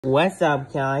What's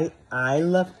up, guys? I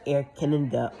love Air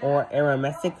Canada or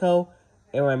Aeromexico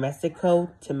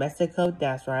to Mexico.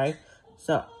 That's right.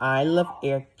 So I love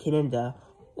Air Canada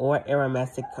or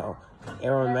Aeromexico.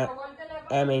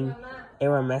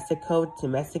 Aeromexico to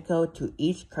Mexico to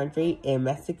each country in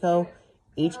Mexico,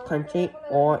 each country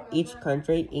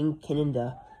in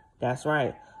Canada. That's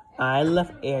right. I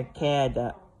love Air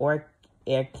Canada or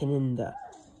Air Canada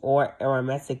or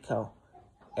Aeromexico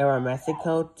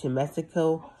to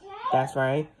Mexico. That's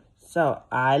right. So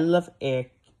I love Air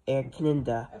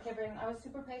Canada. Okay, Brandon, I was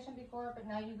super patient before, but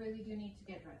now you really do need to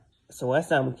get dressed. So what's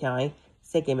up, Kelly?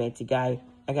 Second mate guy.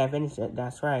 I gotta finish it.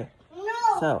 That's right.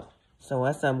 No. So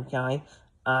what's up, Kelly?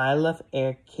 I love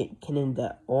Air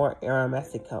Canada or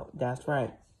Aeromexico. That's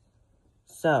right.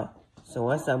 So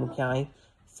what's up, Kelly?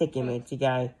 Second mate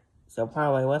guy. So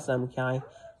probably what's up, Kelly?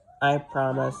 I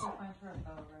promise. What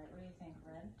do you think,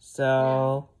 Red?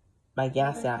 So my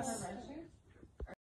gas ass.